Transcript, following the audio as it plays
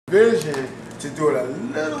vision to do it a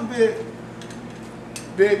little bit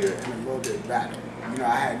bigger and a little bit better. You know,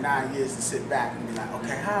 I had 9 years to sit back and be like,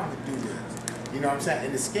 okay, how am I gonna do this? You know what I'm saying?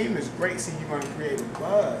 And the scheme is great, so you're gonna create a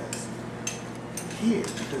buzz here,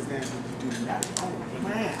 because then when you do the next, oh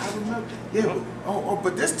man, I remember. Yeah,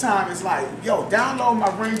 but this time it's like, yo, download my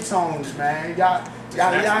ringtones, man. Y'all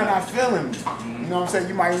not feeling me. You know what I'm saying?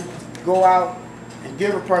 You might go out and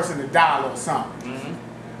give a person $1 or something.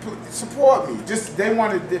 Support me. Just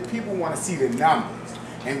people want to see the numbers.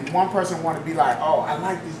 And one person want to be like, oh, I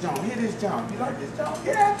like this joint. Hear this joint. You like this joint?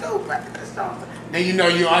 Yeah, I do. Back this joint. Then you know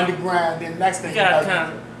you're underground. Then next thing you gotta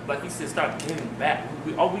kind of, like you said, start giving back.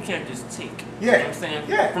 We can't just take. Yeah. You know what I'm saying?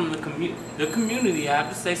 Yeah. From the community, I have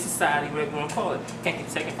to say society, whatever you want to call it. Can't keep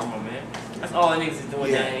taking from them, man. That's all the niggas is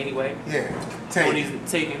doing now anyway. Yeah.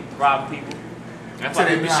 Taking, robbing people. That's why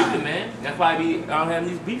they be shooting, man. That's why I don't have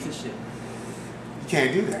these beefs and shit. You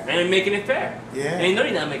can't do that. And they're making it fair. Yeah. And they know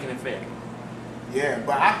they're not making it fair. Yeah,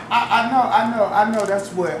 but I know that's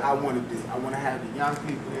what I want to do. I want to have the young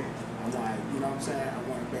people there. I want, you know what I'm saying? I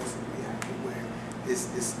want to basically have to where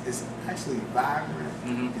it's actually vibrant.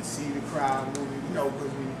 You can see the crowd moving. You know,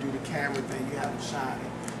 because when you do the camera thing, you have them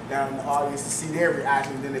shining down in the audience to see their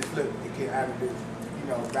reaction. Then they flip it get out of the, you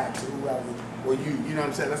know, back to whoever or you. You know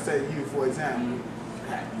what I'm saying? Let's say you, for example,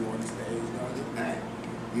 you on the stage, doing your thing.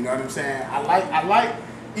 You know what I'm saying? I like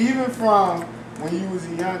even from when you was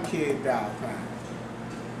a young kid, Dial Pound.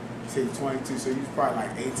 You say 22, so you was probably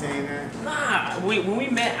like 18 then? Nah, when we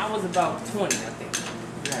met, I was about 20, I think.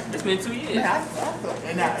 Yeah. It's been 2 years. Man, I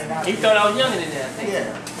thought, he thought I was younger than that, I think.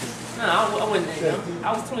 Yeah. No, I wasn't that young. I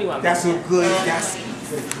was 21. That's so good. That's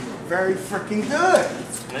very freaking good.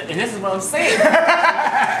 And this is what I'm saying.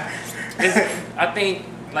 I think,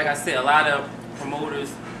 like I said, a lot of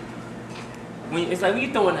promoters, it's like when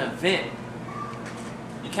you throw an event,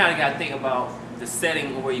 you kind of got to think about the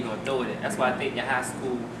setting or where you're going to throw it at. That's why I think your high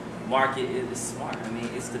school market is smart. I mean,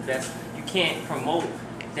 it's the best. You can't promote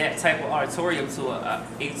that type of auditorium to a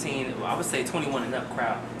 18, I would say 21 and up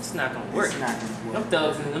crowd. It's not going to work. It's not going to work. Them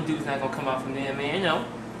thugs and them dudes not going to come out from there, man, you know.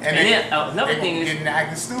 And then another thing is getting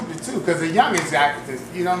acting stupid too, because the youngest actors,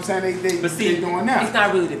 you know what I'm saying? They doing that. It's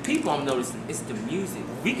not really the people I'm noticing; it's the music.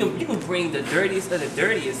 You can bring the dirtiest of the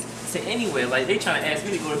dirtiest to anywhere. Like they trying to ask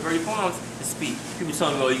me to go to Birdie Farms to speak. People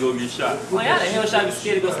telling me, "Oh, you go get shot." Well, how the hell should I be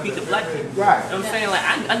scared to go speak to black people? Right. You know what I'm saying? Like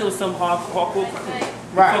I know some hardcore crew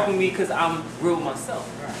fucking me because I'm real myself.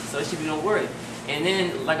 Right. So it should be no worry. And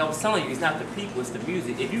then, like I was telling you, it's not the people; it's the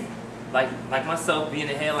music. If you like myself being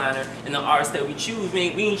a headliner and the artists that we choose, we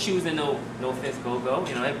ain't choosing no offense, go,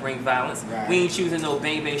 you know, that bring violence. Right. We ain't choosing no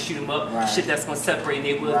bang bang shoot 'em up, right. shit that's gonna separate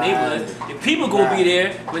neighborhoods. The people gonna be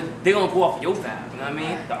there, but they gonna go off your vibe, you know what I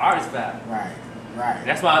mean? The artist vibe. Right. Right.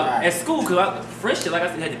 That's why at school, cause fresh shit, like I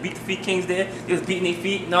said, had the Beat the Feet Kings there. They was beating their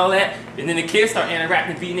feet and all that, and then the kids start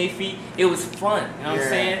interacting, beating their feet. It was fun, you know what I'm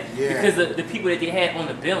saying? Yeah. Because the people that they had on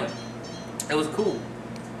the billing, it was cool.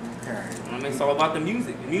 Okay. I mean, it's all about the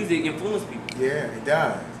music. The music influences people. Yeah, it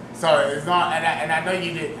does. So it's not, and I know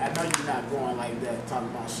you did. I know you're not going like that, talking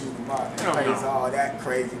about shooting up and praise all that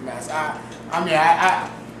crazy mess. I mean,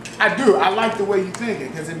 I do. I like the way you think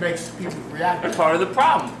it because it makes people react. That's part of the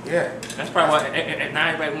problem. Yeah. That's probably why at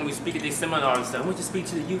night, right when we speak at these seminars and stuff, I want you to speak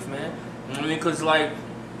to the youth, man. You know what I mean? Because like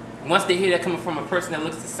once they hear that coming from a person that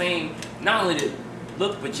looks the same, not only to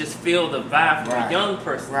look but just feel the vibe from a young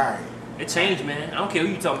person. Right. It changed, man. I don't care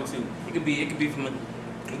who you talking to. It could be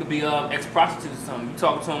ex-prostitutes or something. You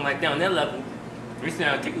talking to them like that on that level, they're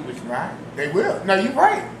gonna kick it with you. Right. They will. No, you're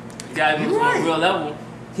right. You gotta be on a real level.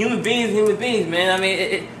 Human beings, man. I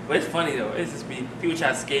mean, but it's funny though. It's just people try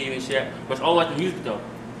to scare you and shit. But it's all about the music though.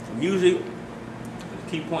 The music is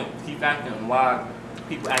the key point, key factor on why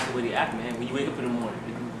people act the way they act, man. When you wake up in the morning, if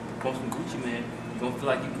you come some Gucci, man, you don't feel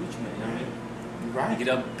like you Gucci, man. You know what I mean? You're right. You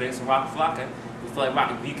get up, bang some rock flocka. You feel like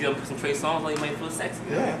rock. You get up, put some Trey songs on, you might feel sexy.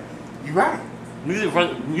 Yeah. You're right. For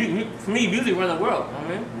me, music run the world. You know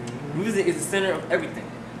what I mean? Music is the center of everything.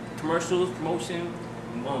 Commercials, promotion,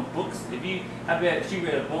 books. I bet you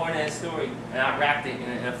read a Born Ass story and I rapped it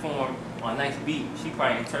in a form on a nice beat. She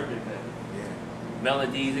probably interpreted that. Yeah.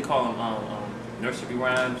 Melodies, they call them nursery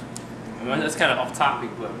rhymes. I mean, that's kind of off topic,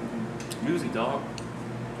 but music, dog.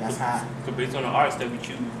 That's hot. So based on the artists that we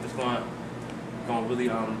choose, it's going to really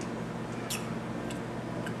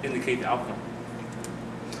indicate the outcome.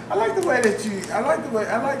 I like the way that you. I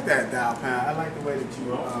like that, Dial Pound. I like the way that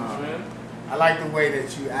you. I like the way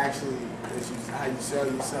that you actually. How you sell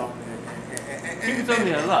yourself. People tell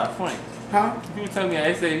me a lot. Funny. Huh? People tell me,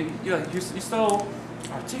 they say, you're so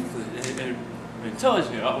articulate and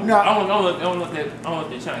intelligent. No. I don't know what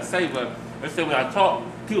they're trying to say, but they say when I talk,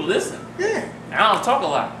 people listen. Yeah. I don't talk a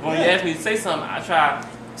lot. When you ask me to say something, I try to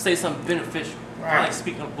say something beneficial. I like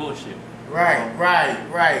speaking of bullshit. Right.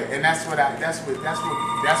 And that's why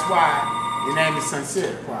your name is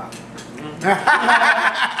Soncier, probably.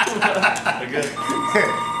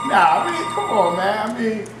 Nah, I mean, come on, man. I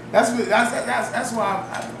mean, that's why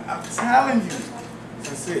I'm telling you,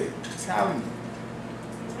 Soncier, telling you.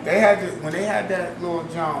 They had when they had that little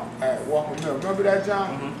jump at Walker Mill. Remember that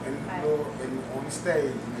jump? And on the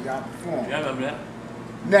stage when y'all performed. Yeah, I remember that.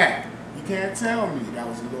 Now, you can't tell me that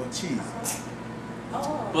was a little cheesy.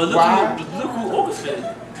 But look who orchestrated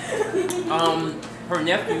it. Her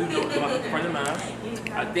nephew, a friend of mine,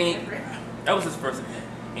 I think that was his first event.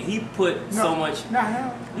 And he put so much. Nah,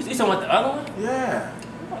 hell. You talking about the other one? Yeah.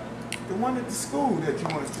 The one at the school that you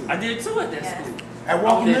went to. I did it too at that school. At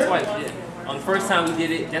Walker Mill? Twice, yeah. On the first time we did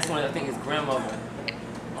it, that's when I think his grandmother.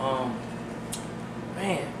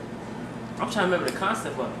 Man, I'm trying to remember the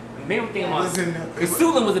concept of it. The main thing was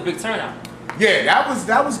Suitland was a big turnout. Yeah, that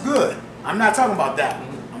was good. I'm not talking about that one.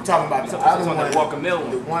 I'm talking about the other one, the Walker Mill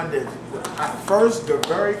one. The one that the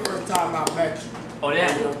very first time I met you. Oh,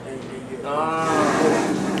 that one.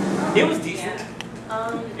 It was decent.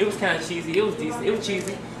 It was kind of cheesy. It was decent. It was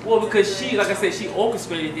cheesy. Well, because she, like I said, she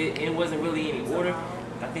orchestrated it and it wasn't really any order.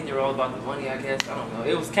 I think they were all about the money, I guess. I don't know.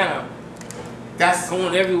 It was kind of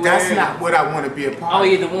going everywhere. That's not what I want to be a part of. Oh,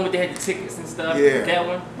 yeah, the one where they had the tickets and stuff. Yeah. That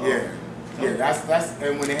one? Yeah. Yeah, that's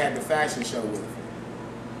and when they had the fashion show with it.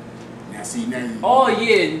 Now, see, now you... Oh,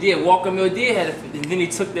 yeah, Walker Mill did have it. And then they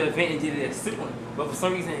took the event and did it at Suitland. But for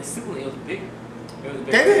some reason, at Suitland, it was big.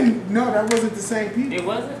 They didn't... No, that wasn't the same people. It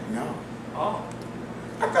wasn't? No. Oh.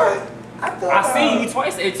 I thought... I seen you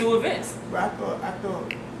twice at 2 events. But I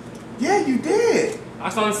thought... Yeah, you did.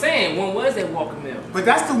 That's what I'm saying. One was at Walker Mill. But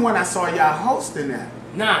that's the one I saw y'all hosting at.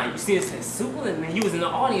 Nah, you see us at Suitland, man. You was in the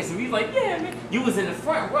audience, and we was like, yeah, man. You was in the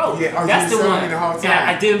front row. Yeah, that's the one. The whole time. And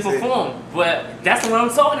I didn't perform, but that's what I'm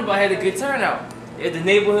talking about. I had a good turnout. The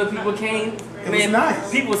neighborhood people came. It was nice.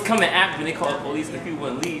 People was coming after when they called the police because people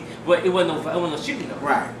wouldn't leave. But it wasn't no shooting though.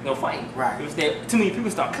 Right. No fighting. Right. It was that too many people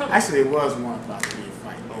started coming. Actually, it was one about to be a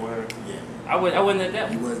fight. Oh, where? Yeah. I wasn't at that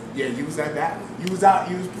one. You was at that one. You was out.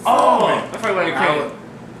 You was performing. Oh, that's right when it came.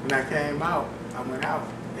 When I came out, I went out.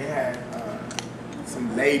 They had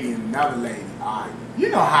some lady and another lady arguing. You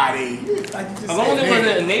know how they, like you just said. As long as it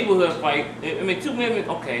wasn't a neighborhood fight, I mean, 2 women,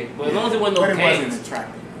 okay. But as long as it wasn't no gangs. But it wasn't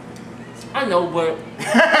attractive. I know, but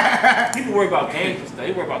people worry about gangs and stuff.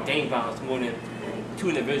 They worry about gang violence more than 2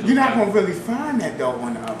 individuals. You're not going to really find that, though,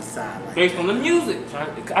 on the other side. Like based on the music. I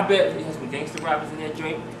bet there's some gangster rappers in that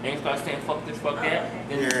joint. They start saying, fuck this, fuck that.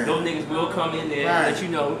 And those niggas will come in there and let you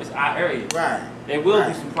know it's our area. Right. There will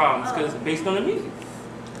be some problems because based on the music.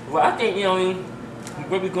 Well, I think, you know what I mean,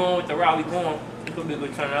 where we going with the route we going, it's going to be a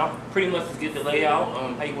good turnout. Pretty much just get the layout,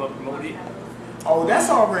 how you want to promote it. Oh, that's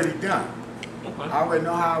already done. Okay. I already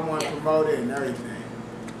know how I want to promote it and everything.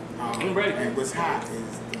 I'm ready. And what's hot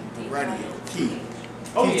is the radio, key.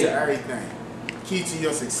 Oh, Key to everything. Key to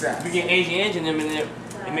your success. We get Angie and them in there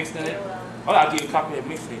and mixed in it. Oh, I'll give you a copy of the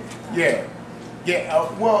mixtape. Yeah.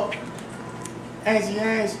 Yeah, well, Angie,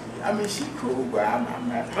 I mean, she cool, but I'm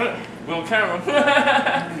not. We're on camera.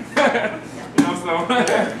 You know, so.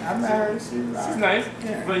 I met her, she's nice.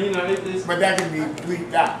 Yeah. But, you know, it's... But that can be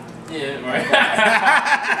bleeped out. Yeah, right.